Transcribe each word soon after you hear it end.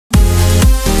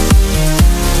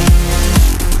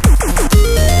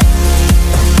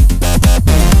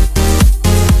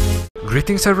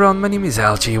Greetings everyone, my name is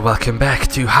Algie, welcome back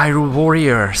to Hyrule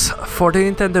Warriors for the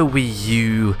Nintendo Wii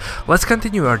U. Let's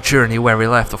continue our journey where we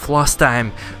left off last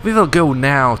time. We will go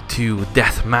now to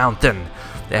Death Mountain,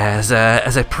 as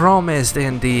I promised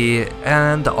in the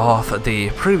end of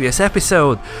the previous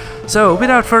episode. So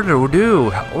without further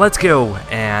ado, let's go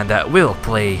and we'll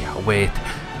play with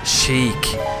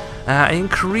Sheik.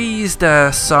 Increased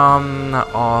some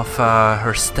of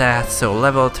her stats, so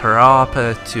leveled her up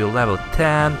to level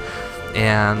 10.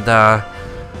 And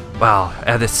well,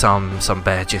 added some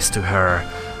badges to her.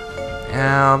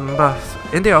 But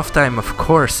in the off time, of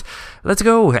course, let's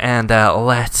go and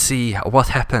let's see what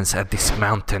happens at this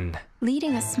mountain.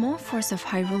 Leading a small force of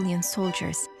Hyrulean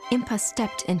soldiers, Impa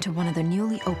stepped into one of the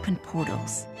newly opened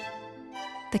portals.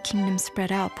 The kingdom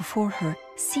spread out before her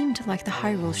seemed like the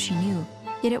Hyrule she knew,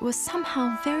 yet it was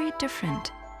somehow very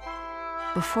different.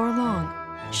 Before long,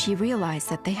 she realized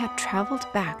that they had traveled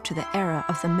back to the era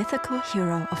of the mythical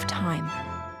hero of time.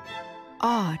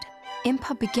 Awed,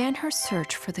 Impa began her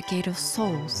search for the Gate of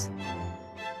Souls.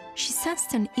 She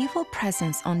sensed an evil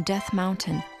presence on Death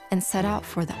Mountain and set out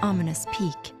for the ominous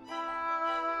peak.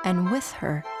 And with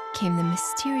her came the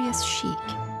mysterious Sheik.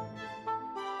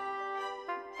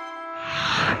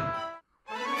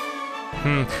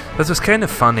 That was kind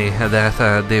of funny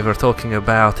that they were talking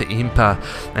about Impa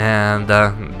and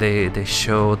they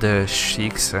showed the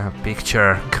Sheik's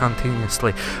picture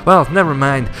continuously. Well, never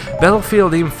mind.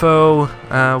 Battlefield info,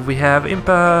 we have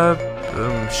Impa,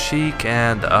 Sheik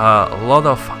and a lot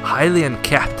of Hylian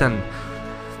captain.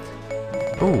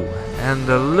 Oh, and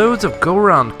loads of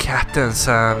Goron captains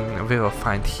we will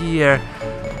find here.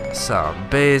 Some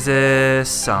bases,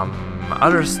 some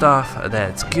other stuff,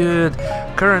 that's good.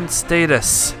 Current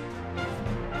status.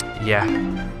 Yeah,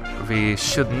 we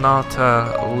should not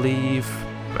leave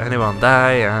anyone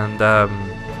die, and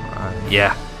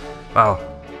yeah, well,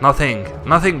 nothing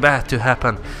bad to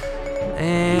happen.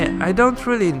 I don't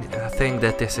really think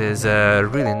that this is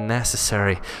really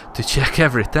necessary to check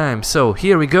every time, so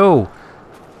here we go.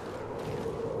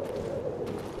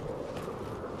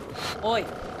 Oi.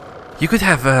 You could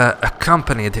have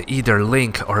accompanied either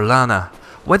Link or Lana.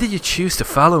 Why did you choose to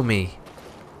follow me?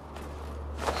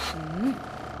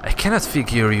 I cannot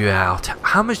figure you out.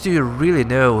 How much do you really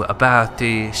know about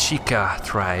the Sheikah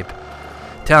tribe?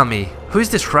 Tell me, who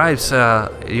is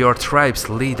your tribe's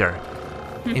leader?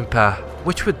 Impa,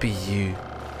 which would be you?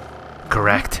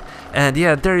 Correct. And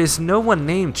yeah, there is no one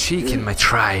named Sheik in my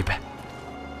tribe.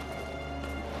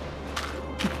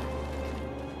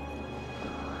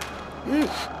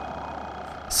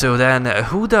 So then,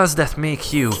 who does that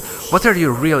make you? What are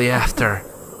you really after?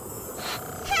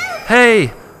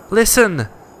 Hey, listen!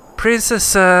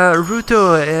 Princess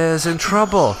Ruto is in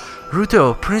trouble.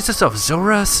 Ruto, Princess of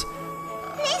Zoras?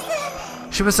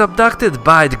 She was abducted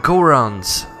by the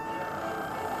Gorons.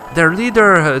 Their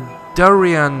leader,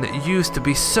 Darunia, used to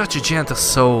be such a gentle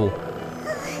soul.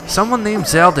 Someone named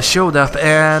Zelda showed up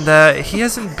and he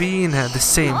hasn't been the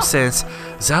same since.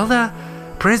 Zelda?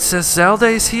 Princess Zelda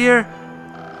is here?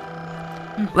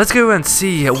 Let's go and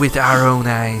see with our own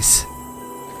eyes.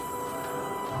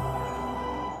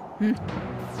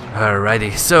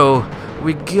 Alrighty, so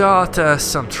we got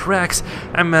some tracks.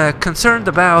 I'm concerned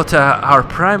about our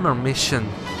primary mission.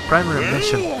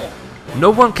 No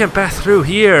one can pass through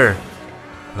here.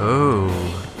 Oh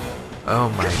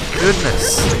my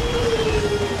goodness.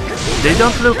 They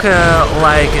don't look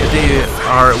like they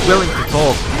are willing to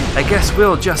talk. I guess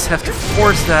we'll just have to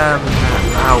force them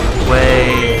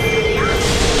away.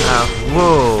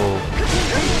 Whoa.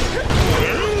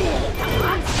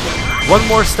 One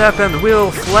more step and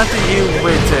we'll flatten you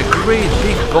with great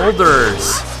big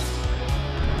boulders.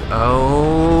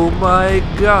 Oh my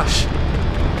gosh.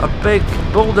 A big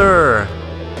boulder.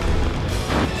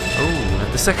 Oh,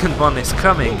 and the second one is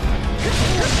coming.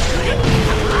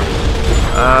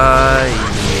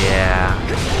 Yeah.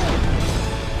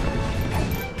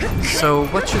 So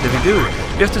what should we do?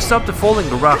 We have to stop the falling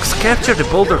rocks, capture the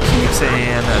boulder keeps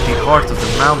in the heart of the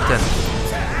mountain.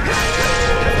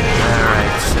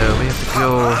 Alright, so we have to go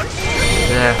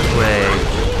that way.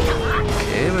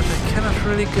 Okay, but I cannot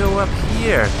really go up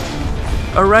here.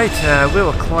 Alright,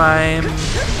 we'll climb.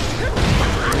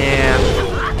 And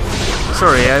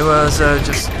sorry, I was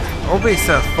just always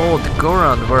thought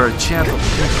Goron were gentle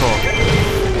people.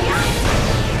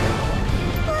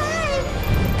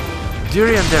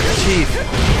 Durian, their chief,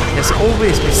 has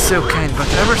always been so kind,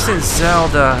 but ever since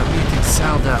meeting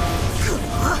Zelda,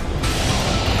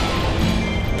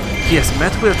 he has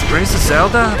met with Princess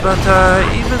Zelda, but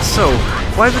even so,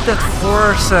 why would that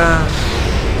force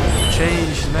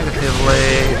change negatively?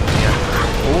 Yeah.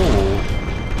 Oh.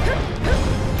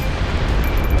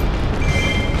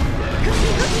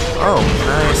 Oh,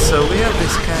 nice. So we have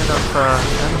this kind of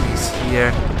enemies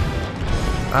here.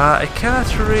 I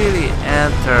cannot really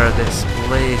enter this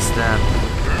place then.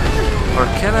 Or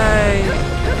can I?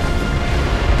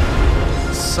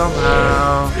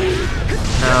 Somehow?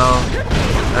 No.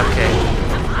 Okay.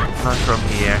 Not from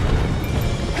here.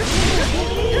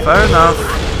 Fair enough.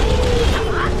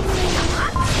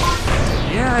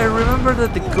 Yeah, I remember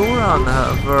that the Goron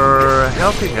were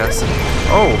helping us.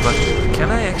 Oh, but can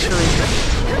I actually...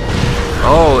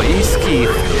 Oh, East Keep.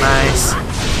 Nice.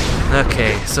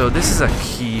 Okay, so this is a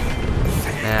keep.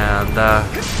 And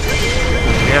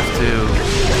we have to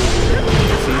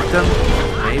defeat them,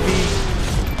 maybe?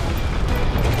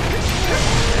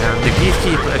 And the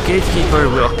gatekeeper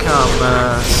will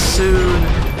come soon.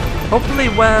 Hopefully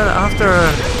when after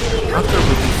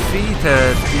we defeat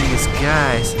these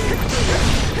guys.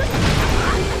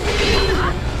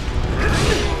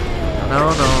 No,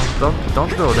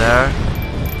 don't go there.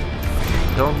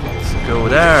 Don't go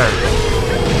there.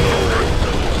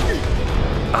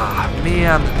 Ah,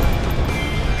 man.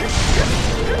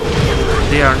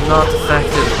 They are not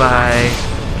affected by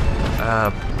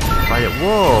it.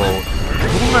 Whoa.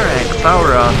 Boomerang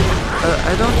power up.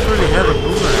 I don't really have a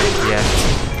boomerang yet.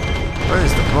 Where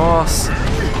is the boss?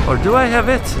 Or do I have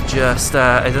it? Just,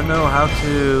 I don't know how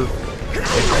to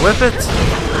equip it.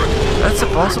 That's a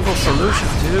possible solution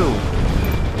too.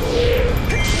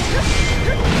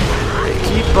 Hey,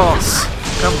 keep boss.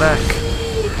 Come back.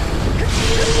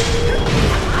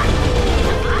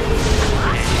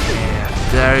 Yeah,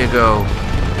 there you go.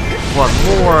 One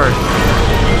more.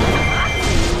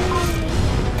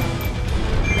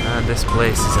 And this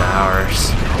place is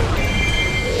ours.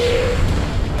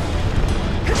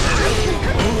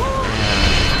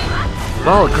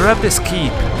 Well, grab this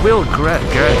keep. We'll grab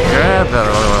it.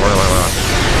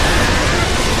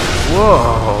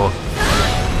 Whoa.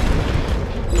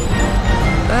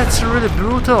 That's really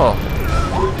brutal.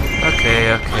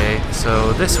 Okay.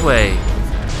 So this way.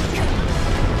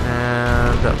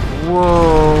 And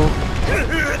whoa.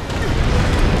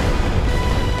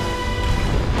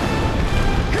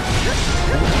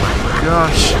 Oh my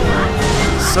gosh.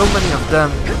 So many of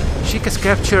them. She has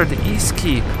captured the East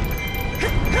Keep.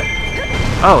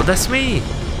 Oh, that's me!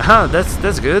 Ah,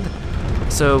 that's good.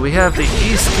 So we have the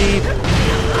East Keep.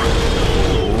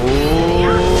 Oh.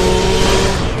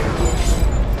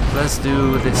 Let's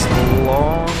do this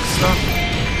long stuff.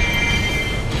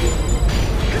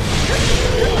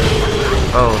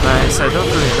 Oh, nice. I don't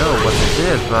really know what it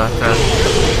did, but it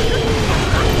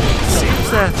seems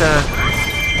that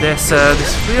this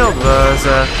field was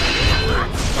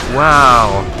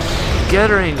wow,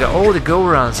 gathering all the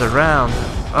Gorons around.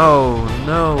 Oh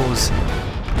noes.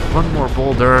 One more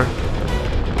boulder.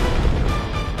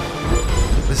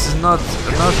 This is not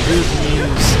good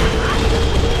news.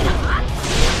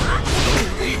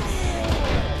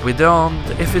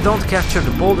 If we don't capture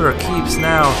the boulder keeps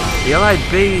now, the allied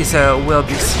base will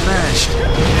be smashed.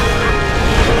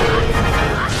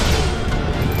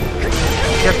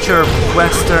 Capture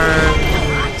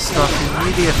western stuff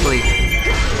immediately.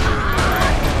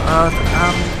 I'm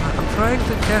trying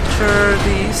to capture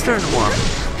the eastern one.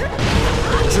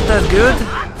 Isn't that good?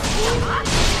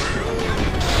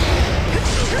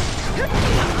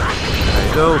 There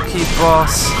you go, keep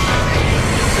boss.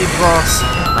 Keep boss.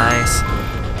 Nice.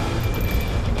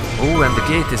 Oh, and the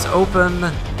gate is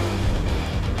open.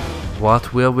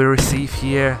 What will we receive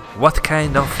here? What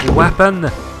kind of weapon?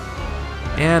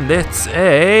 And it's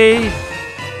a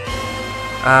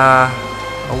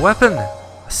weapon.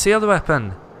 A sealed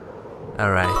weapon.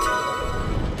 Alright.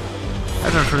 I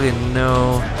don't really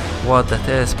know what that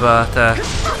is, but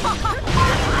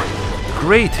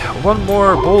great! One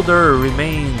more boulder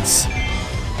remains.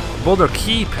 Boulder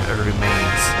keep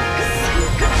remains.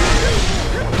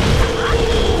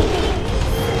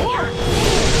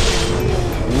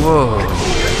 Whoa.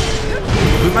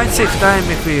 We might save time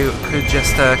if we could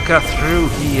just cut through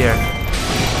here.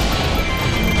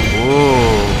 Whoa.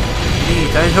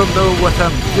 Neat. I don't know what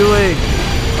I'm doing.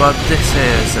 But this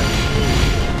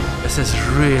is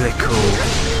really cool.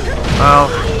 Well,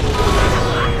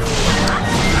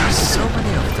 there's so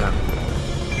many of them.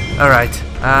 Alright,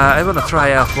 I wanna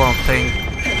try out one thing.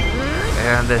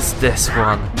 And it's this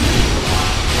one.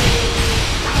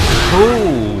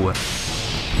 Ooh!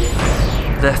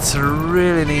 That's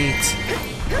really neat.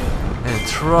 In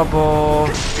trouble.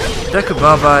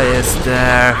 Dekubaba is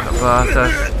there, but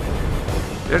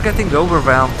we're getting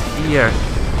overwhelmed here.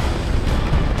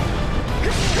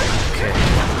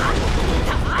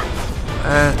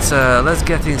 Let's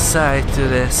get inside to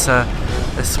this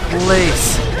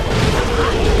place.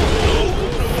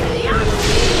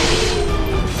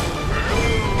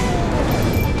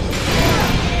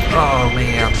 Oh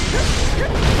man. I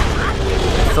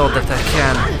thought that I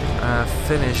can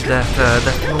finish that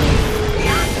move.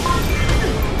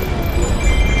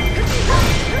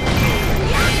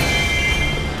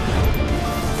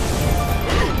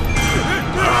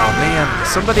 Oh man,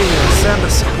 somebody send a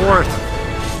support.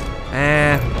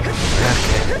 Okay.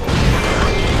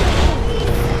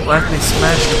 Let me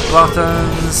smash the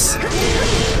buttons.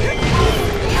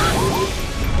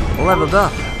 Leveled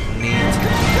up. Neat.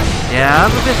 Yeah,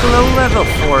 I'm a bit low level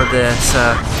for this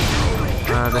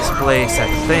this place, I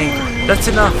think. That's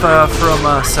enough from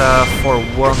us for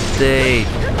one day.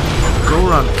 Go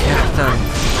run, Captain.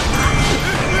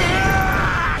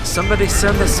 Somebody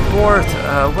send a support.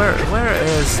 Where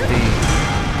is the...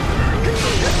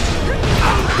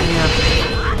 Oh, man.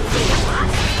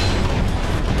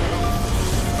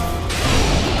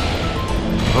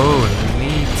 Oh,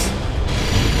 neat.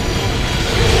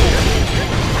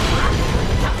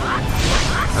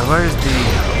 Where is the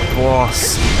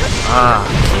boss? Ah,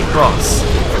 key boss.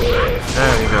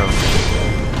 There we go.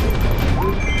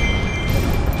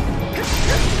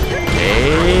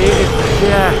 Hey,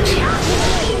 that.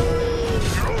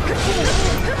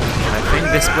 I think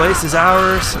this place is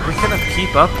ours. We cannot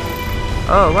keep up.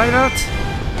 Oh, why not?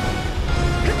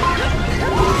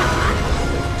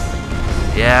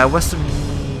 Yeah, Western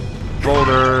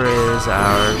Boulder is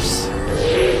ours.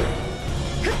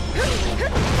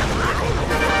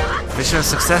 Mission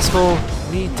successful.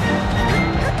 Neat.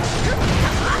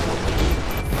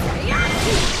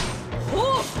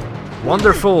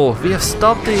 Wonderful. We have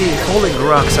stopped the falling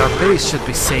rocks. Our base should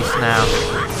be safe now.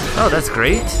 Oh, that's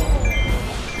great.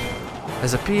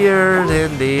 Has appeared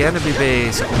in the enemy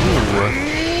base. Ooh.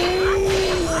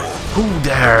 Who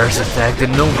dares attack the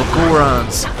noble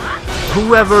Gorons?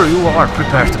 Whoever you are,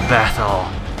 prepare to battle.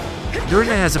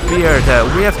 Darunia has appeared.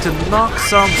 We have to knock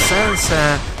some sense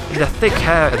in the thick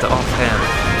head of him.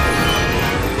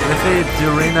 With it,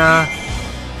 Darunia.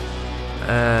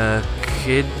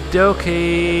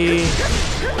 Kidoki.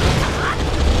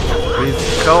 Please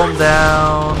calm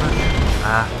down.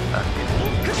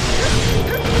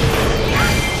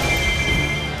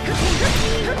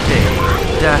 Okay,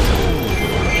 that.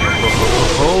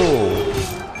 Oh.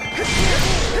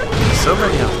 So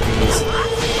many of these.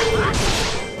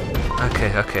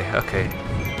 Okay.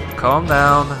 Calm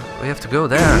down. We have to go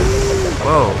there.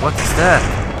 Whoa, what is that?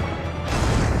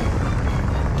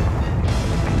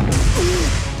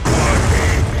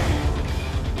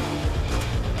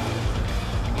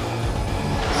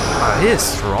 He is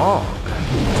strong.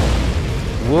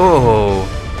 Whoa.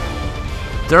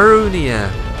 Darunia.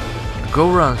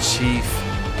 Goron Chief.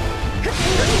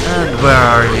 And where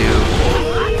are you?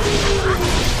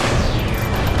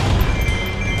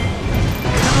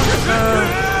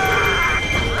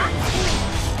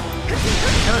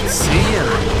 Can't see him.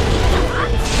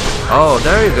 Oh,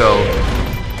 there you go.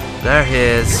 There he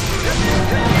is.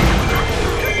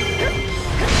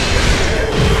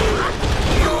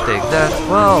 Take that.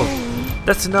 Well,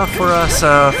 that's enough for us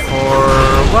for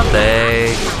one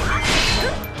day.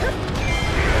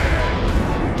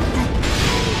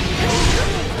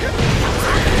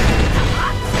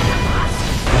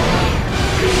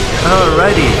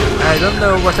 Alrighty, I don't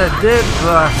know what I did,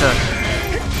 but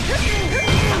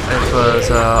it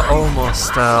was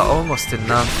almost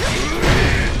enough.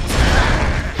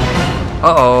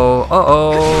 Uh-oh.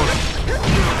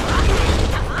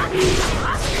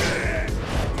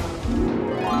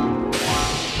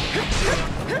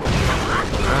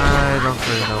 I don't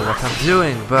really know what I'm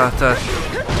doing, but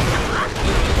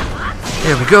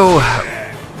here we go.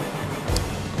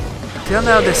 Till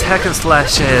now, this hack and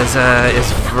slash is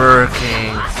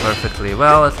working perfectly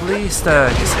well. At least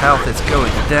his health is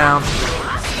going down.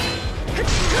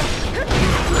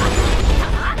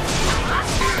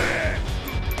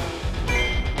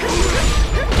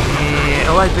 The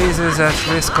allied base is at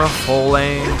risk of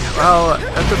falling. Well,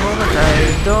 at the moment,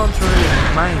 I don't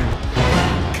really mind.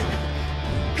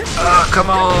 Oh, come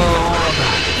on!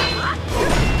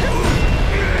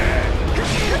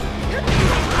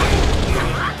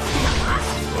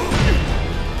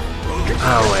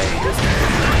 Oh, wait.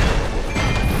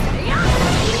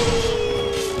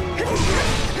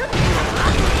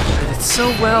 I did so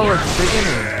well at the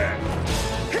beginning.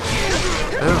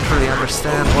 I don't really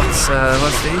understand what's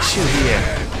the issue here.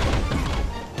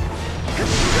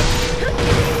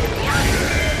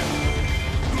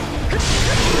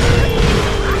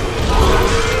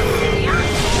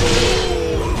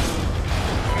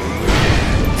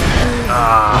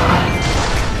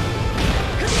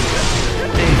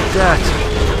 That.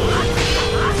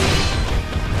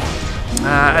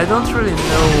 I don't really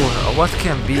know what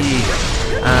can be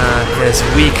his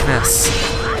weakness.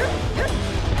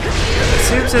 It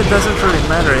seems it doesn't really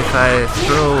matter if I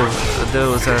throw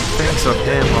those things on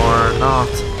him or not.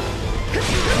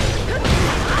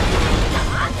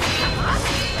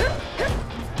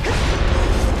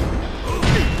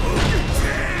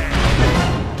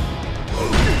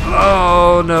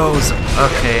 Oh no!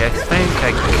 Okay, I think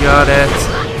I got it.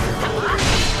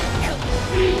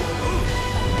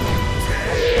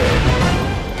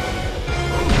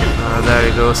 There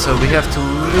you go, so we have to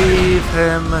leave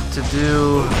him to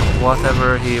do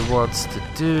whatever he wants to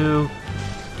do.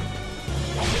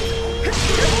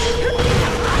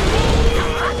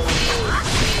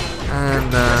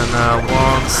 And then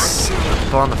once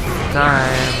upon a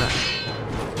time...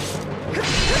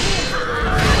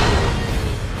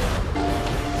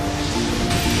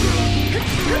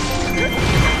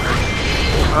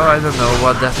 Oh, I don't know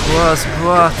what that was,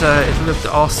 but it looked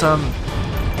awesome.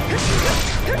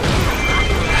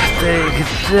 Take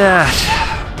that.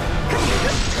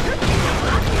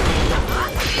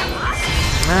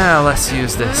 Now let's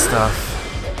use this stuff.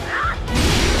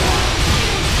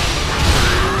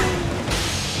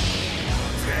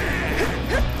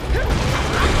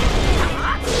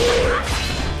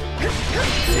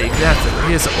 Take that.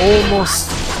 He is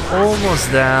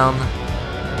almost down.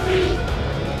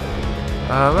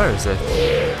 Where is it?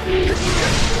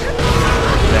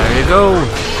 There you go.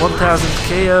 1000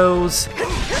 KOs.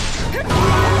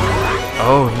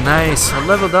 Oh, nice. I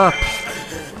leveled up.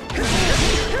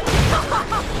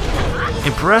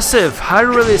 Impressive.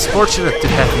 Hyrule is fortunate to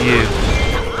have you.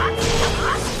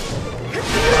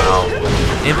 Wow.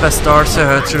 Impa starts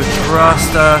to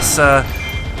trust us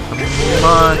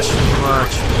much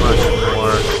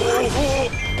more.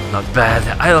 Not bad.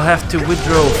 I'll have to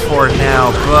withdraw for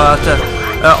now, but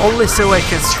only so I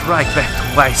can strike back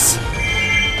twice.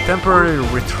 Temporarily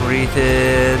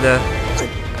retreated.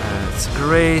 That's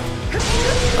great.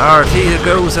 Alright, here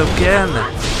goes again.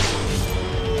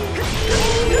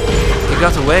 He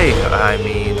got away, I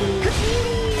mean.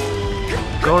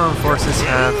 Goron forces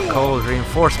have called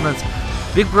reinforcements.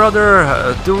 Big brother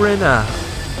Darunia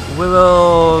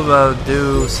will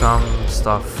do some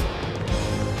stuff.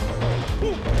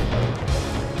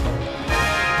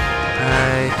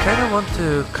 I kinda want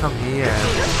to come here.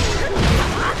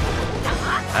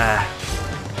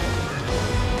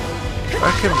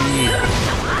 Where can be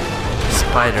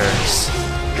spiders?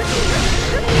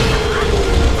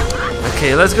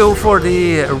 Okay, let's go for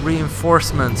the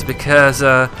reinforcements because,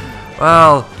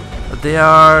 well, they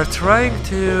are trying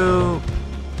to...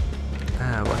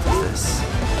 what is this?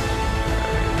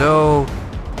 There we go.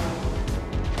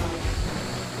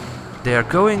 They are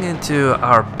going into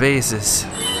our bases,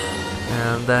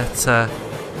 and that's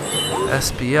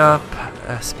SP up,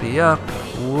 SP up.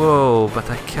 Whoa, but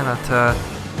I cannot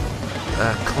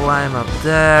climb up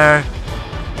there.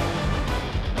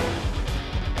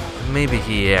 Maybe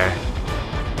here.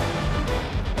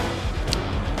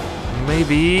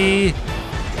 Maybe.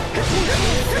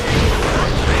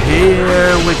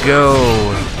 Here we go.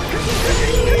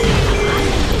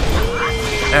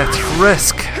 At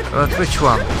risk. But which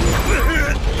one?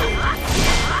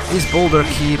 Is Boulder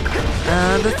Keep,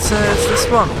 and it's this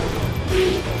one.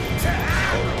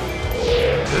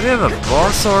 Do we have a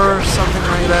boss or something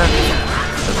like that?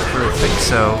 I don't really think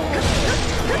so.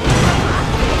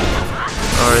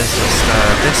 Or is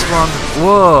this one?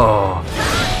 Whoa!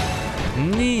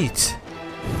 Neat!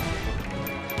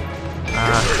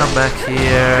 Come back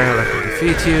here, let me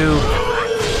defeat you.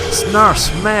 Snar,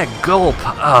 smack, gulp!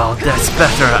 Oh, that's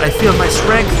better! I feel my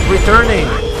strength returning!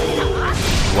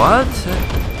 What?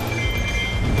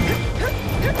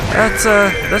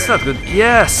 That's not good.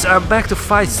 Yes, I'm back to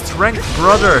fight Strength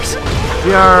Brothers.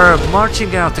 We are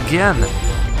marching out again.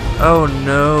 Oh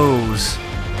noes.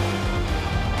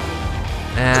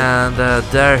 And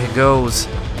there he goes.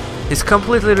 He's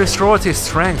completely restored his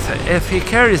strength. If he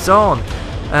carries on,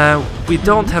 we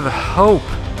don't have a hope.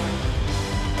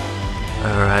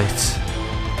 Alright.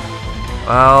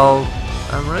 Well,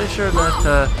 I'm really sure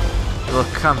that we'll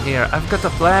come here. I've got a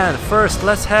plan. First,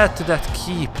 let's head to that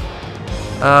keep.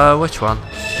 Which one?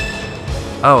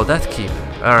 Oh, that keep.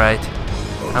 Alright.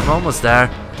 I'm almost there.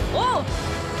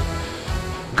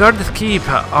 Guarded keep.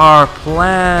 Our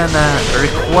plan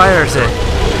requires it.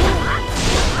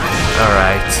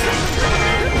 Alright.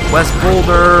 West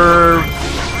Boulder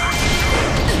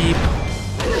keep.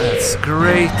 That's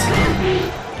great.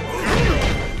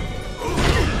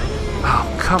 Oh,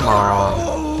 come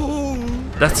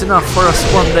on. That's enough for us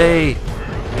one day.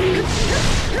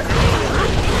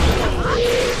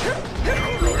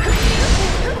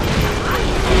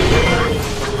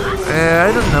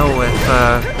 I don't know if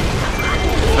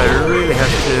if I really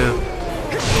have to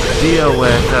deal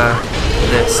with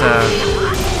this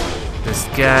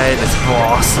guy, this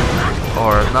boss,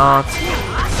 or not.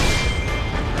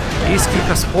 Eastkeep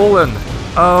has fallen.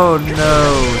 Oh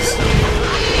no.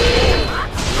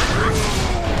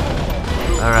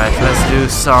 Alright, let's do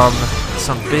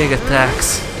some big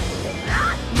attacks.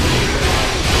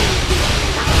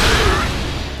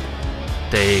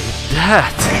 Take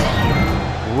that!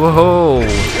 Whoa!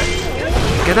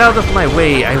 Get out of my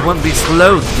way, I won't be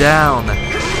slowed down.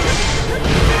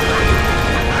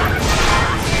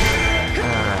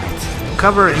 Alright.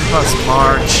 Cover Impa's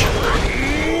march.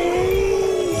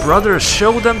 Brothers,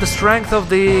 show them the strength of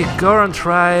the Goron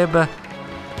tribe.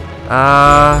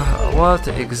 What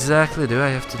exactly do I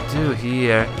have to do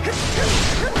here?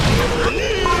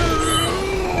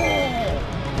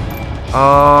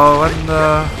 Oh, and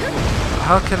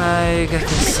how can I get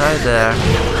inside there?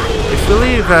 If we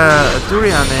leave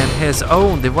Durian in his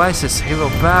own devices, he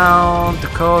will bound to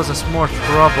cause us more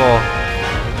trouble.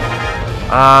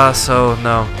 So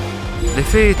no.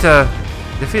 Defeat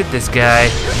this guy.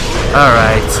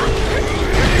 Alright.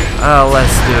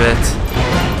 Let's do it.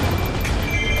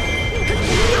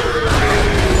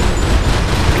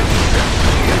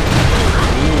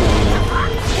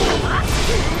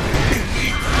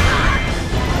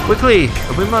 Quickly,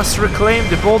 we must reclaim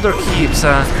the boulder keeps,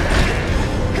 yeah.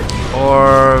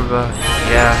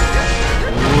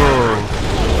 Whoa.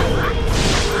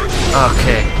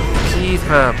 Okay, keep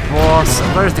boss.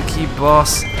 Where's the key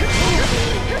boss?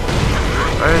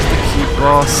 Where's the key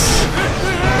boss?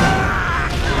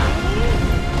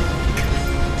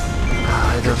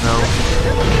 I don't know.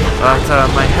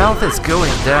 But my health is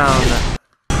going down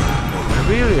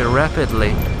really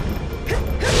rapidly.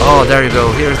 Oh, there you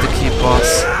go. Here's the key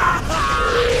boss.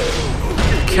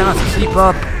 Cannot keep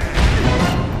up.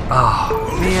 Oh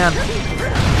man.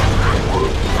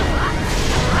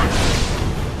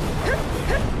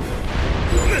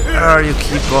 Where are you,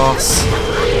 key boss?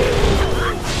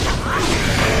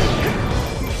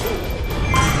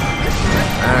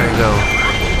 There you go.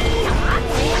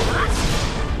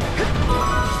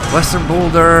 Western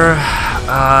Boulder.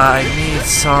 I need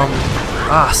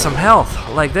some health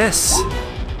like this.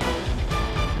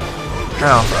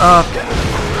 Health up.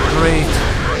 Great.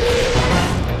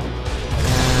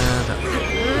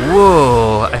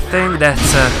 Whoa, I think that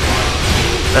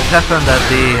happened at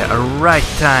the right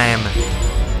time.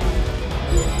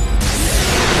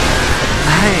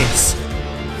 Nice.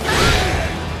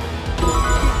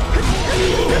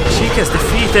 Sheik has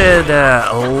defeated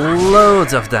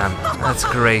loads of them. That's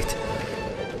great.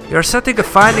 You're setting a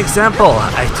fine example.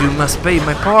 I too must pay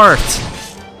my part.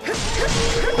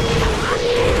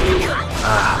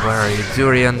 Where are you,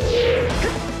 Durian?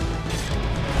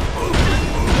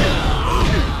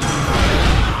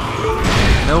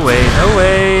 No way, no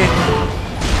way!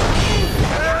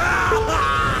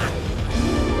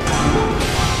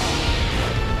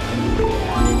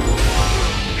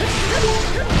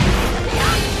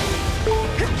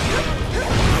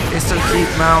 Eastern Keep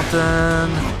Mountain.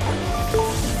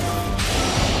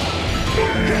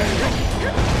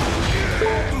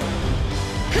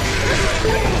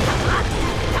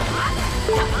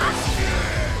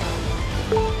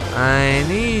 I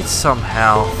need some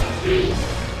health.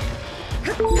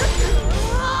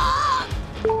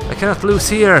 I cannot lose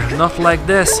here, not like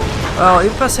this. Well,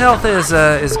 Impa's health is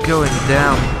going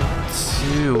down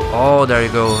too. Oh, there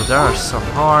you go. There are some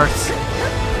hearts.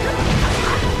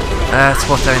 That's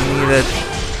what I needed.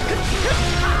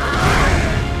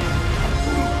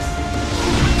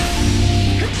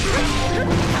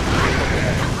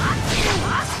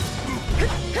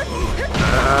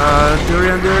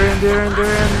 Durian.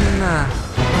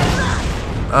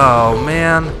 Oh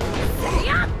man.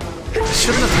 I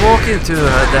should not walk into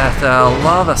that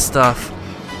lava stuff.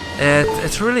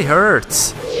 It really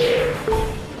hurts.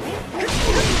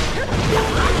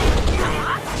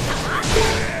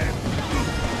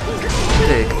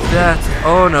 Take that.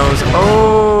 Oh noes.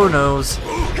 Oh noes.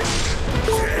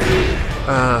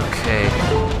 Okay.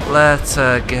 Let's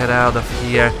get out of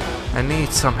here. I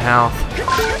need some health.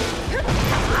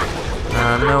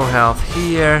 No health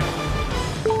here.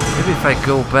 Maybe if I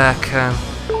go back.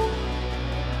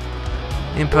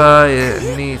 Impa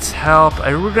needs help. I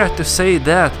regret to say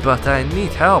that, but I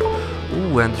need help.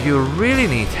 Ooh, and you really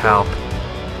need help.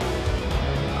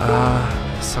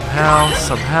 Some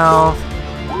health.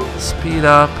 Speed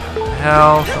up.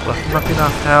 Health, but not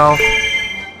enough health.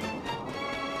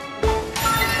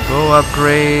 Go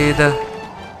upgrade.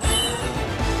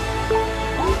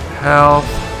 Health.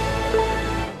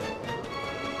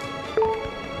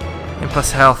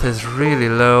 Impa's health is really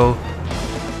low.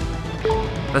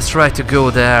 let's try to go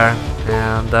there.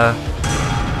 And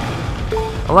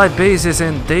Allied base is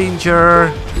in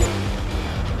danger.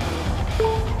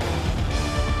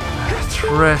 At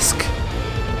risk.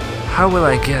 How will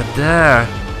I get there?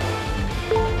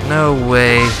 No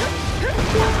way.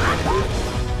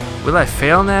 Will I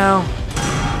fail now?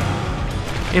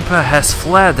 Impa has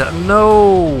fled.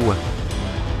 No!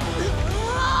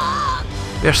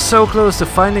 We are so close to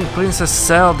finding Princess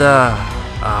Zelda.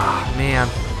 Ah, man.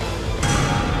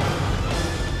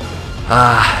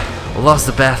 Lost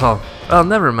the battle. Well,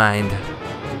 never mind.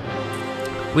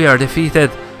 We are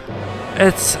defeated.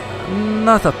 It's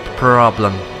not a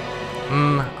problem.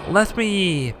 Let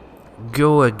me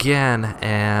go again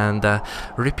and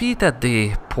repeat at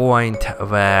the point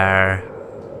where...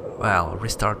 Well,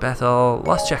 restart battle,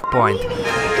 lost checkpoint.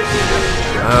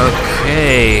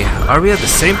 Okay, are we at the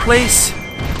same place?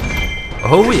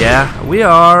 Oh yeah, we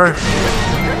are.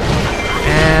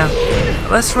 And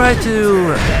let's try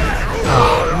to...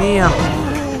 Oh man.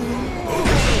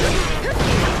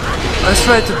 Let's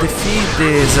try to defeat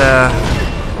these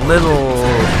little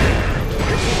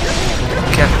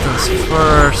captains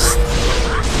first.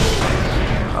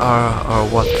 Or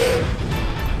what?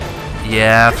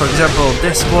 Yeah, for example,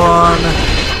 this one.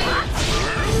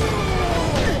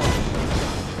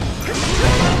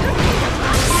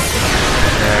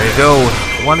 There you go.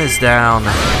 One is down.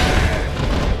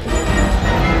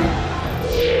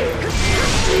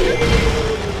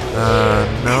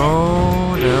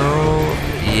 No, no.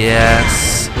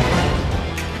 Yes.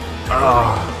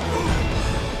 Oh.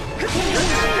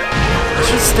 I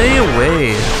should stay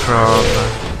away from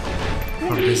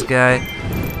this guy.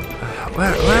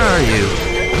 Where are you?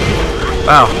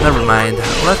 Wow, never mind.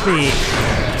 Let me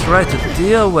try to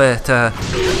deal with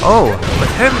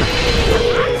with him.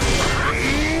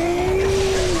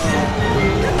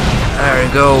 There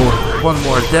you go. One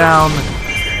more down.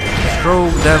 Show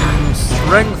them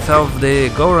strength of the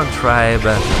Goron tribe.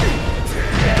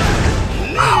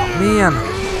 Oh man.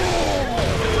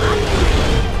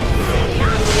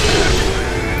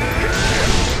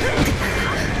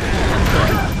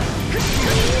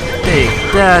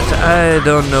 Take that. I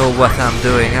don't know what I'm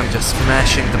doing. I'm just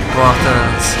smashing the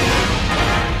buttons.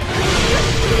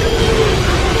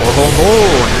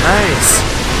 Oh, nice.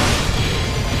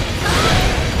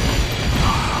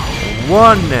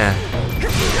 One.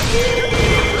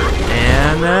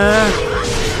 And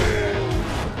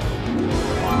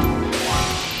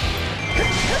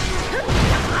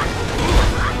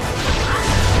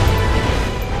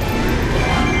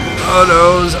oh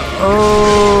noes,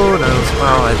 oh noes.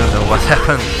 Well, I don't know what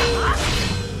happened.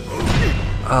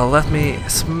 Let me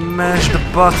smash the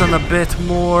button a bit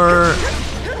more.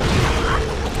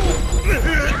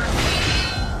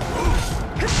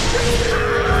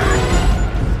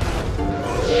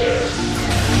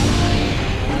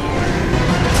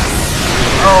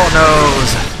 Oh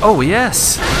noes. Oh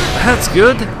yes, that's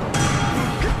good.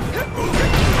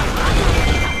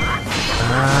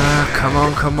 Come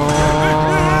on, come on.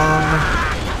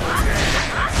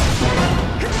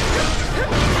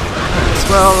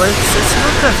 Well, it's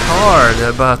not that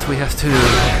hard, but we have to...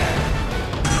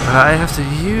 I have to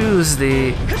use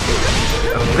the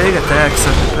big attacks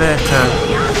a bit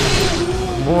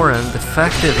more and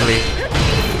effectively.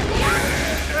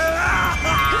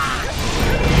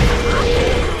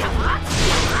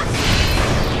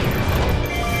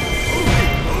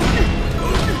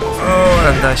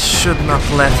 Oh, and I should not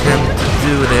let him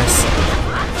do this.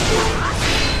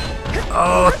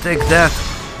 Oh, take that.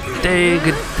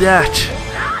 Take that.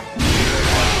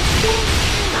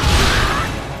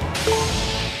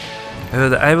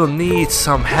 I will need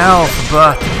some help,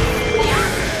 but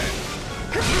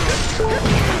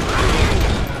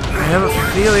I have a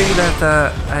feeling that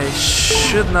I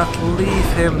should not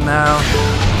leave him now.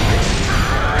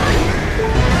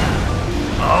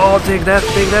 Oh, take that,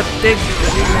 take that, take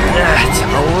that!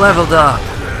 I leveled up.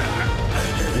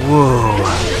 Whoa,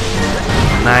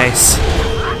 nice.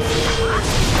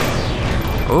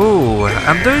 Oh,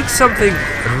 I'm doing something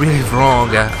really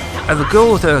wrong. I will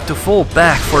go to fall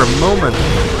back for a moment.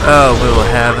 Oh, we will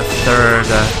have a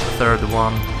third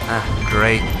one. Ah,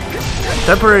 great.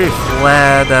 Temporary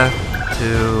fled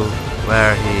to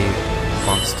where he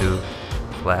wants to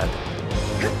fled.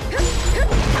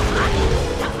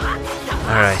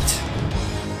 Alright.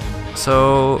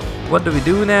 So, what do we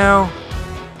do now?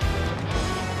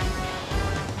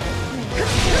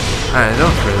 I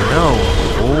don't really know.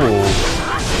 Oh.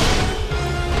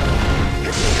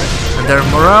 And their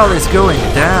morale is going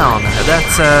down.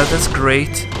 That's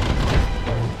great.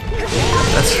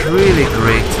 That's really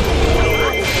great.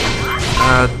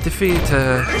 Defeat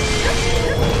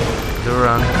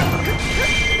Duran.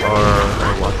 Or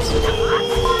what?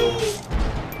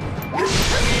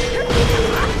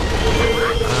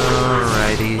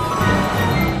 Alrighty.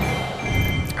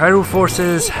 Hyrule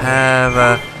forces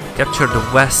have captured the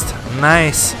west.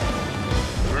 Nice.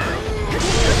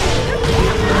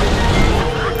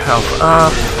 Help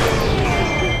up.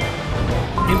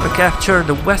 Impa captured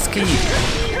the west keep.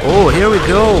 Oh, here we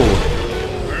go.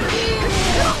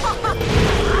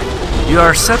 You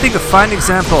are setting a fine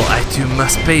example. I too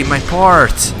must pay my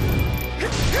part.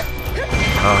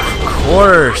 Of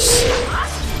course.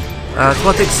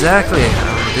 What exactly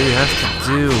do you have to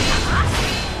do?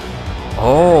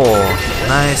 Oh,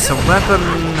 nice. A weapon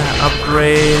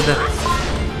upgrade.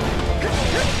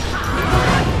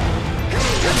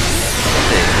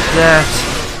 Take that.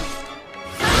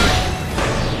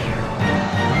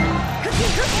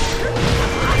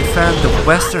 Defend the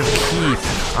western keep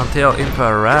until Impa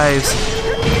arrives.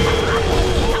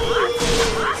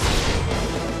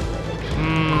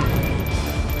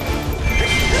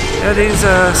 Yeah, these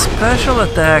special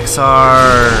attacks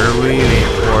are really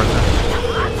important.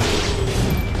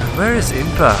 Where is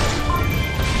Impa?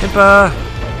 Impa!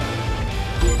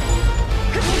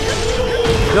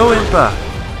 Go, Impa!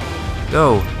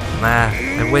 Go! Nah,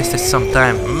 I wasted some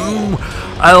time.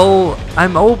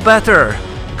 I'm all better.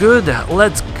 Good,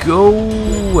 let's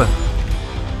go.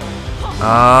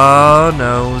 Oh,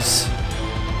 noes.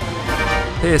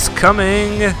 He's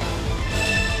coming.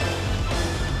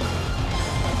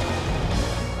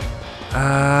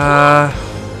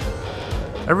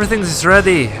 Everything is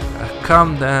ready.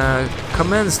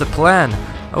 Commence the plan.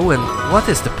 Oh, and what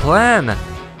is the plan?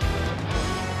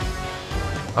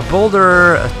 A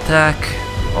boulder attack.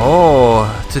 Oh,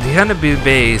 to the enemy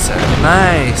base.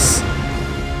 Nice.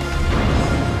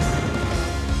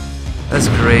 That's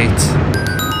great.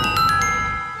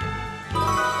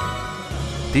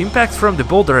 The impact from the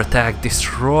boulder attack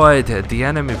destroyed the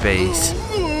enemy base.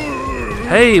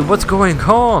 Hey, what's going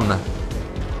on?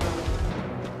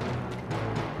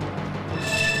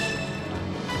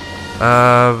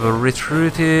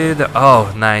 Retreated.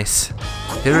 Oh, nice.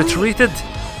 He retreated.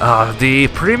 The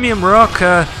premium rock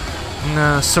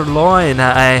sirloin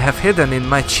I have hidden in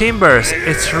my chambers.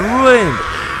 It's ruined.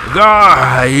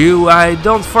 Gah, I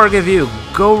don't forgive you.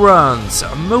 Go runs.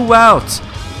 Move out.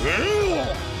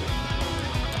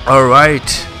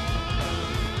 Alright.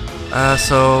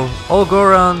 So all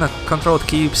Goron controlled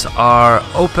keeps are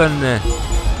open.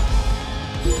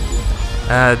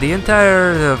 The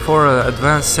entire for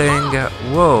advancing.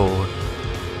 Whoa.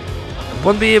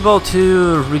 Won't be able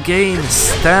to regain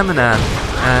stamina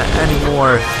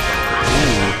anymore.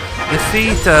 Ooh.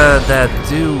 Defeat that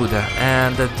dude,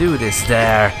 and the dude is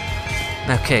there.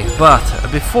 Okay, but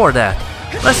before that,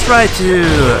 let's try to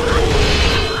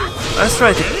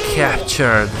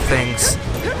capture the things.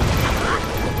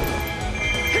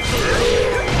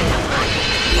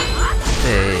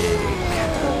 Take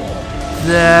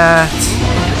that.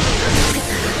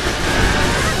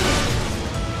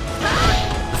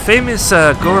 The famous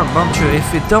Goron Bumchu.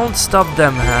 If we don't stop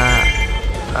them,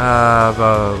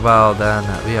 well then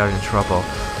we are in trouble.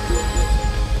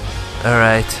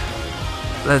 Alright,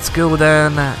 let's go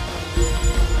then.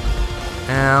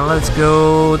 And let's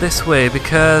go this way,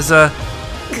 because I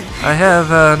have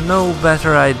no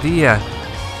better idea.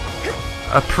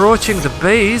 Approaching the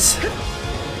base?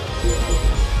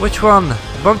 Which one?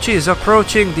 Bumchi is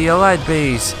approaching the allied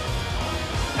base.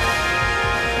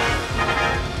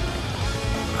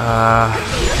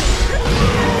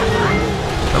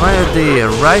 Am I at the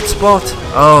right spot?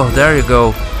 Oh, there you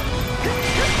go.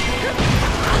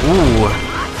 Ooh.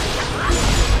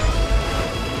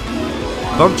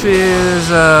 Bumchi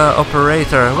is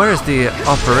operator. Where is the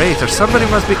operator? Somebody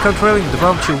must be controlling the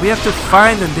Bumchi. We have to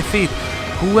find and defeat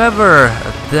whoever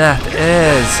that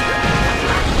is.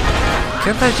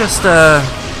 Can't I just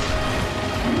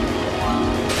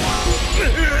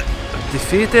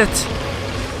defeat it?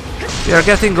 We are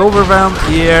getting overwhelmed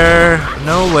here.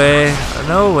 No way.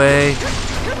 No way.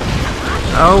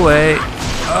 No way.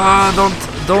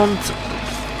 Don't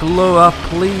blow up,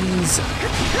 please.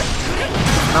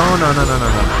 No.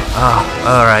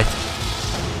 Alright.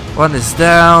 One is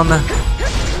down.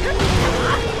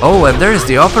 Oh, and there's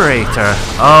the operator.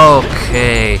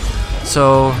 Okay.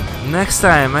 So, next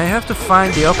time I have to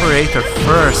find the operator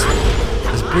first.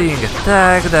 It's being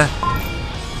attacked.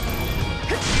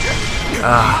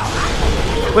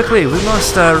 Quickly, we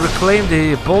must reclaim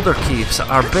the boulder keeps.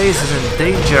 Our base is in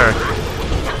danger.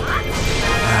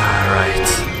 Alright.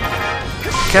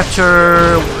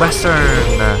 Capture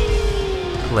western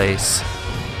place.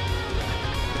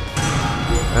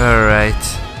 Alright.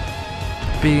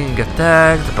 being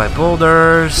attacked by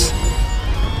boulders.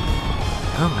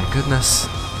 Oh my goodness.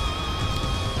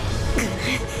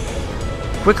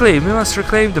 Quickly, we must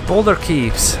reclaim the boulder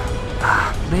keeps.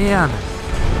 Ah, man.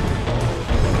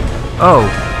 Oh,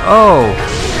 oh.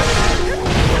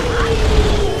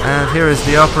 And here is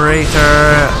the operator.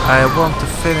 I want to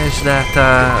finish that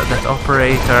that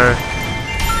operator.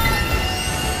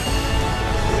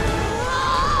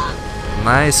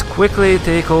 Nice, quickly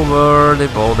take over the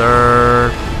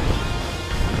boulder.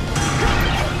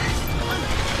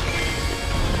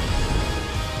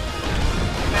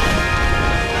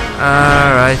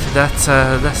 Alright, that's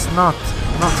not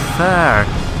fair.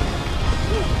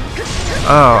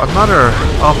 Oh, another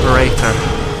operator.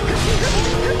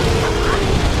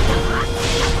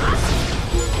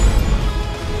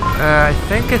 I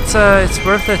think it's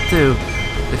worth it to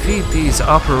defeat these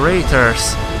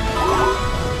operators.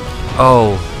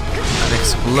 Oh, an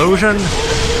explosion.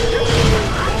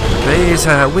 Base,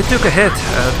 we took a hit.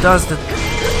 Does the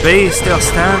base still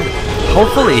stand?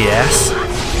 Hopefully, yes.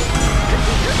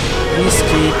 Please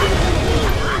keep.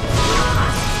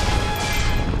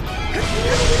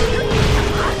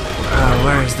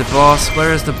 Where is the boss?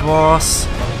 Where is the boss?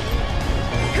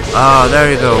 Ah,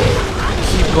 there you go.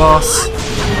 Keep boss.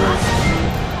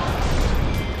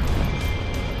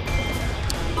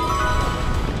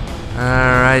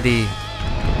 Alrighty.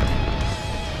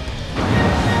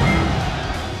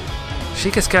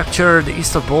 Sheik has captured the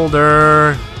East of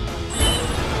Boulder.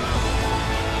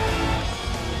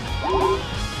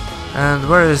 And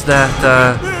where is that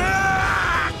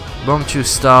Bomchu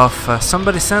stuff?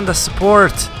 Somebody send us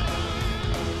support.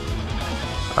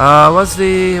 What's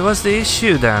the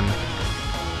issue then?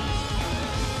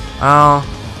 Oh,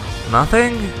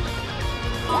 nothing?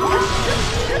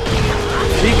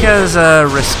 Sheik has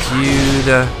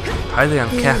rescued Hylian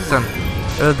Captain.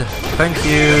 Good, thank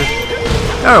you.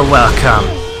 You're welcome.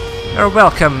 You're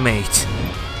welcome, mate.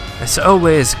 It's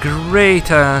always great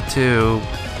to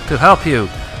help you.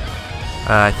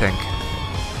 I think.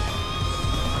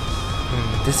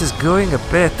 This is going a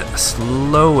bit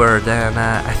slower than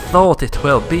I thought it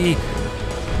will be.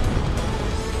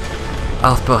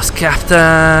 Outpost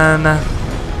Captain.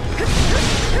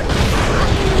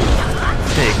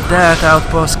 Take that,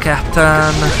 Outpost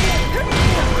Captain.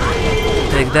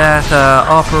 Take that,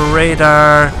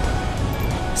 Operator.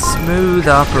 Smooth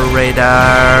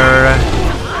Operator.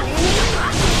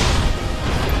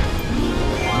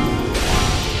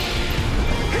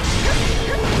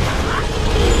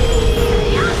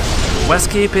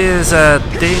 Westkeep is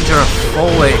danger of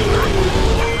falling.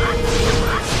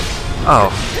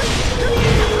 Oh.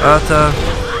 But,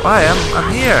 why? I'm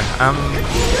here. I'm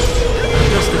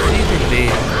just defeating the...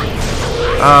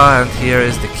 Ah, and here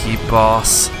is the keep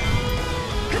boss.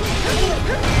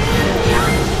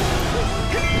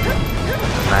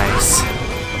 Nice.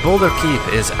 Boulder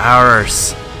Keep is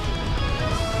ours.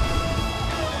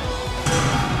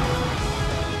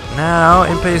 Now,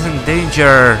 Impa is in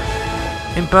danger.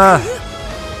 Impa!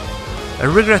 I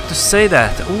regret to say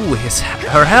that. Ooh,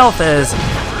 her health is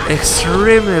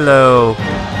extremely low.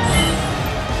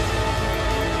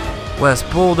 Where's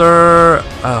Boulder?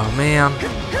 Oh man.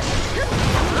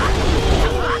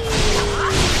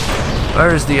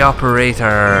 Where is the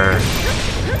operator?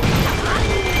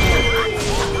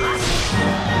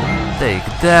 Take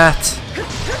that.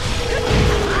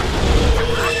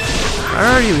 Where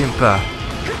are you, Impa?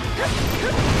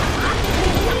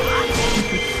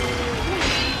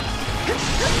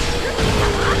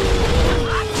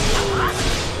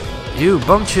 You,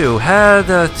 Bumchu, head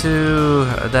to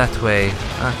that way.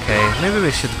 Okay, maybe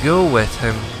we should go with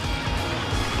him.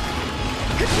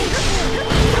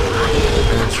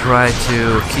 And try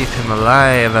to keep him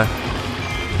alive.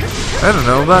 I don't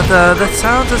know, but that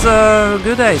sounds as a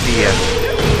good idea.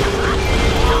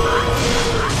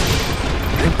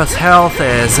 Impa's health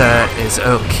is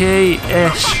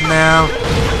okay-ish now.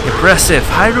 Impressive.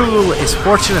 Hyrule is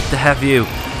fortunate to have you.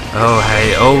 Oh,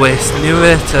 I always knew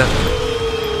it.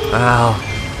 Well,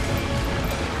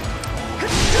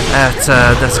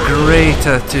 that's great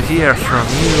to hear from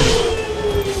you.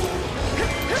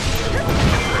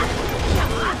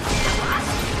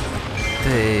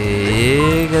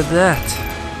 Take that.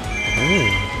 Ooh,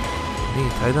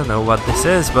 neat. I don't know what this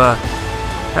is, but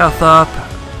health up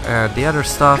and the other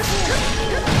stuff.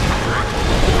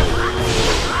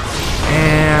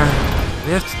 And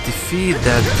we have to defeat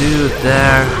that dude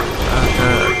there.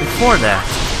 But before that,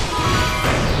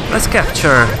 let's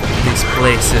capture these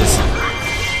places.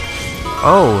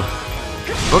 Oh,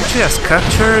 Bumchu has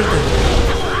captured.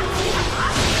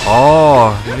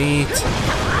 Oh, neat.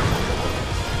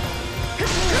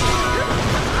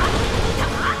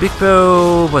 Big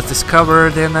Bow was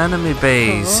discovered in enemy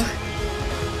base.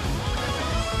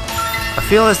 I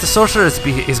feel as the sorceress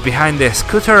is behind this.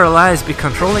 Could her allies be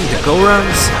controlling the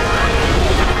Gorons?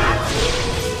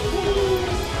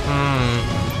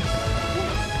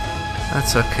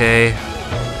 That's okay.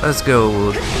 Let's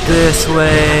go this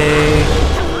way.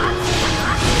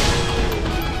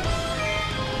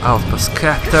 Outpost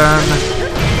Captain.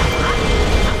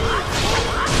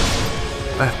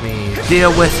 Let me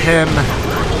deal with him.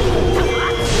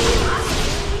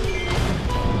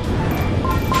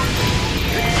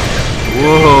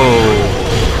 Whoa!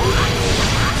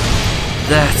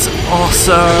 That's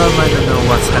awesome! I don't know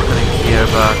what's happening here,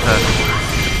 but I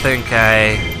think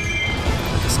I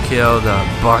just killed a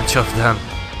bunch of them.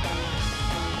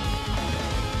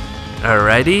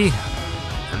 Alrighty.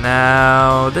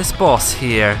 Now this boss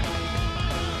here.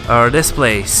 Or this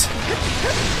place.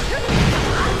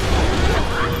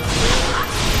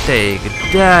 Take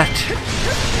that.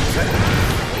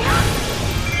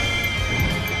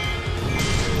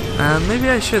 And maybe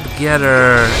I should get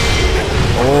her.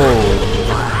 Oh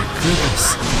my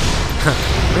goodness.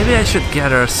 Maybe I should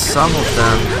gather some of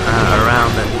them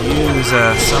around and use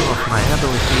some of my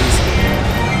abilities.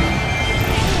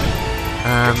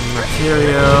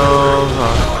 Material.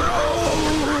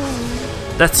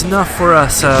 That's enough for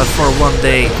us for one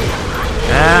day.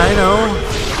 I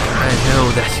know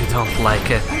that you don't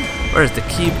like it. Where's the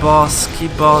key boss? Key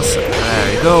boss.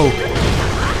 There we go.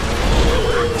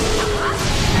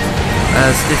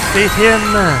 Let's defeat him.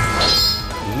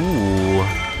 Ooh.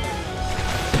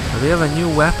 We have a new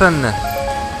weapon.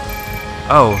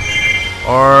 Oh.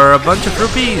 Or a bunch of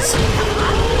rupees.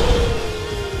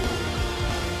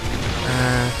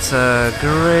 That's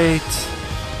great.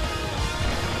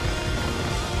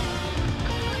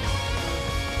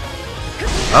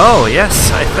 Oh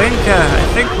yes, I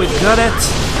think we got it.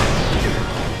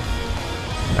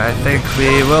 I think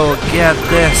we will get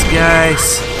this,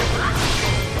 guys.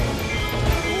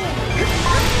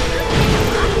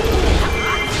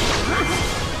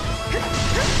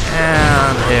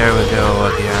 And here we go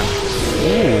again.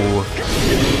 Ooh.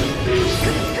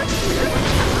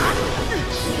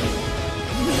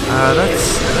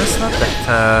 That's not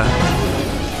that.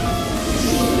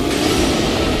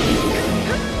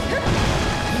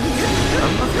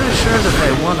 I'm not really sure that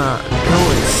I wanna go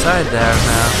inside there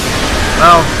now.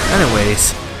 Well, anyways.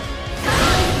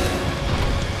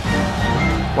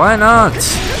 Why not?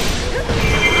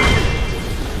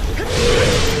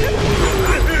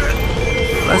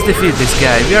 Let's defeat this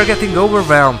guy. We are getting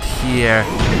overwhelmed here.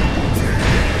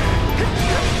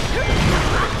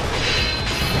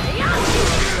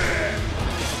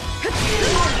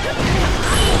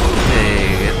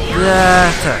 Take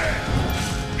that.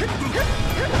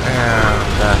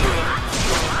 And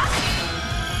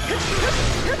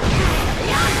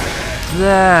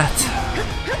that.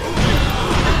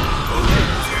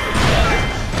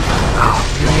 Oh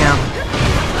man.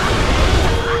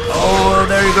 Oh,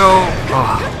 there you go.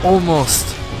 Oh, almost.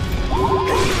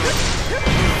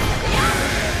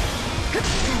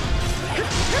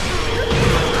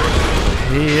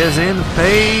 He is in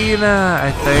pain,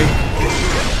 I think.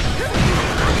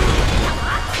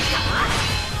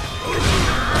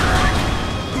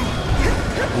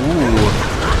 Ooh.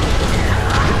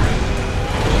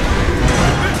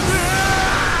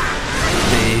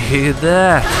 See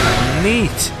that?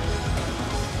 Neat.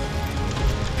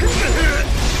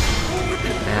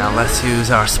 Now let's use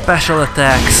our special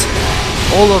attacks.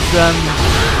 All of them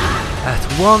at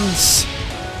once.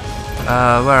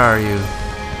 Where are you?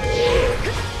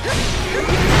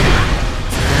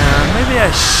 Maybe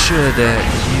I should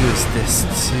use this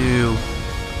too.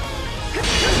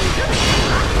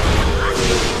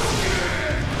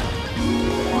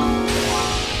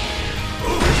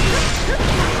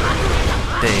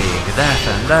 Take that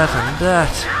and that and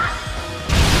that.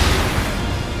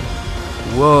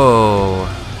 Whoa.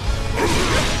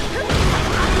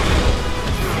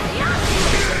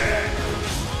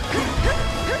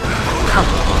 Come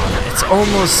on, it's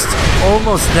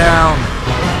almost down.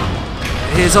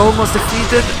 He's almost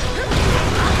defeated.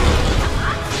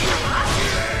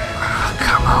 Oh,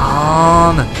 come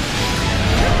on.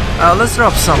 Let's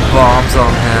drop some bombs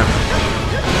on him.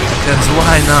 Because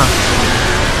why not?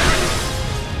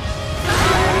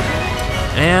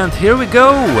 And here we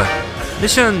go.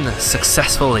 Mission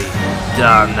successfully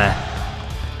done.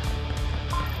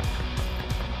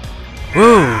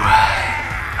 Woo.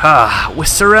 We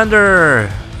surrender.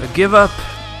 Give up.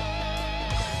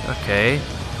 Okay.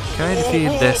 Can I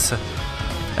defeat this?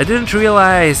 I didn't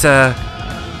realize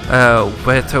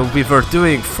what we were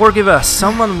doing. Forgive us.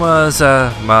 Someone was,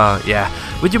 yeah,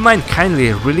 would you mind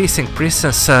kindly releasing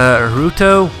Princess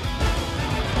Ruto?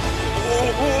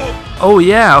 Oh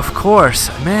yeah, of course.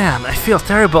 Man, I feel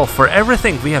terrible for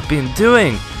everything we have been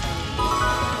doing.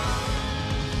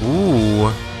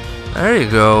 Ooh, there you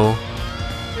go.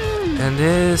 And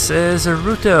this is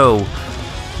Ruto.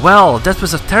 Well, that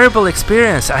was a terrible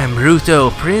experience. I am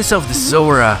Ruto, Prince of the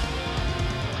Zora.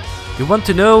 You want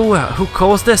to know who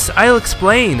caused this? I'll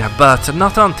explain, but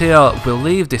not until we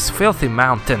leave this filthy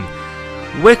mountain.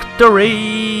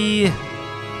 Victory!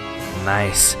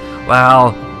 Nice.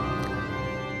 Well...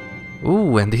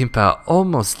 Ooh, and Impa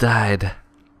almost died.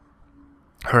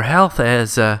 Her health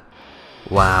is...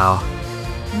 wow.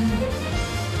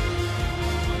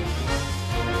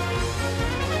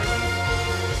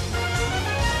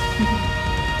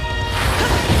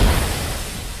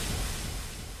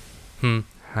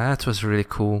 That was really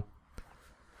cool.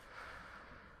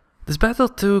 This battle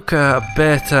took a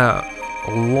bit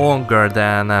longer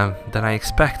than I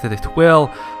expected it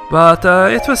will, but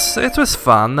it was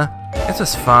fun. It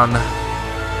was fun.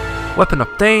 Weapon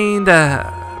obtained: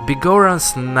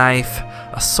 Bigoran's knife,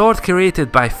 a sword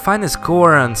created by finest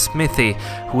Goron smithy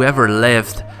who ever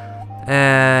lived.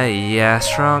 Yeah,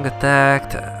 strong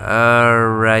attack.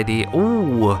 Alrighty.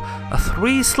 Ooh, a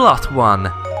 3-slot one.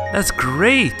 That's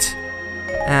great.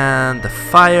 And the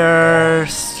fire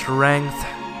strength,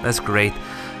 that's great.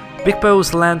 Big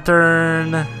Bow's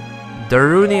lantern,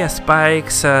 Darunia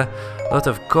spikes, a lot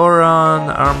of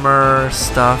Goron armor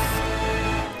stuff.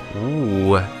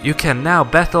 Ooh, you can now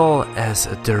battle as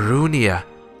Darunia.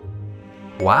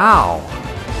 Wow,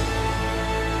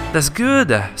 that's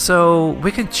good. So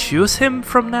we can choose him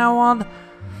from now on.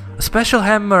 A special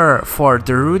hammer for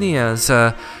Darunia's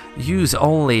use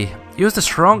only. Use the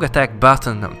strong attack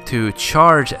button to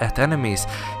charge at enemies.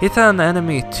 Hit an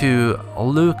enemy to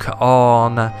look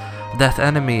on that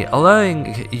enemy,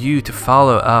 allowing you to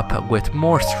follow up with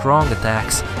more strong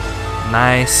attacks.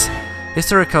 Nice.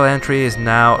 Historical entry is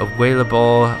now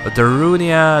available.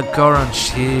 Darunia, Goron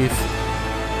Chief.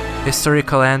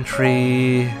 Historical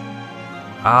entry.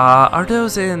 Are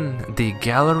those in the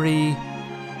gallery?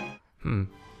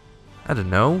 I don't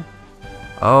know.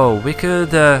 Oh, we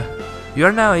could... you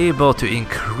are now able to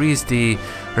increase the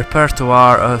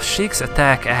repertoire of Sheik's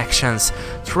attack actions.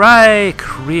 Try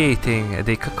creating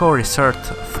the Kokori Cert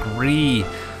 3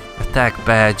 attack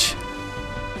badge.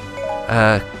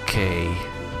 Okay.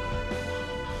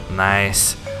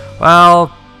 Nice.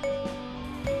 Well,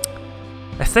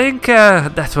 I think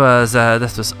that was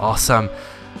awesome.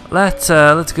 Let's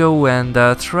go and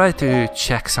try to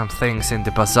check some things in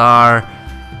the bazaar.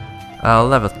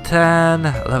 Level 10,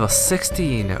 level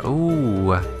 16,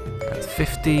 ooh, and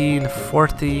 15,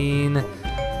 14.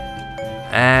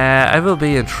 I will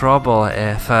be in trouble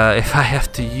if I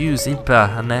have to use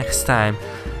Impa next time.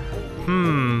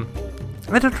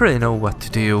 I don't really know what to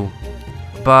do.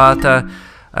 But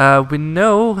we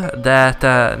know that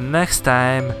next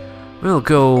time we'll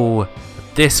go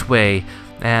this way.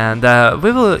 And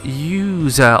we will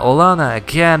use Lana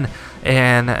again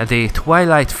in the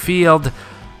Twilight Field.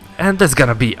 And that's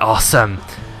gonna be awesome.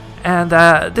 And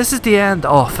this is the end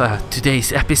of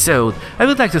today's episode. I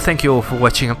would like to thank you all for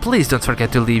watching, and please don't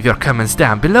forget to leave your comments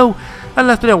down below and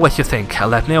let me know what you think.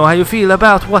 Let me know how you feel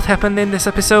about what happened in this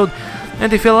episode.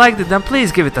 And if you liked it, then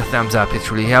please give it a thumbs up,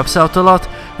 it really helps out a lot.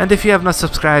 And if you have not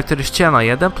subscribed to this channel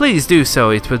yet, then please do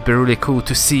so, it would be really cool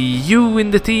to see you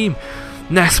in the team.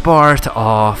 Next part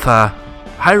of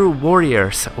Hyrule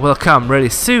Warriors will come really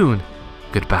soon.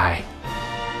 Goodbye.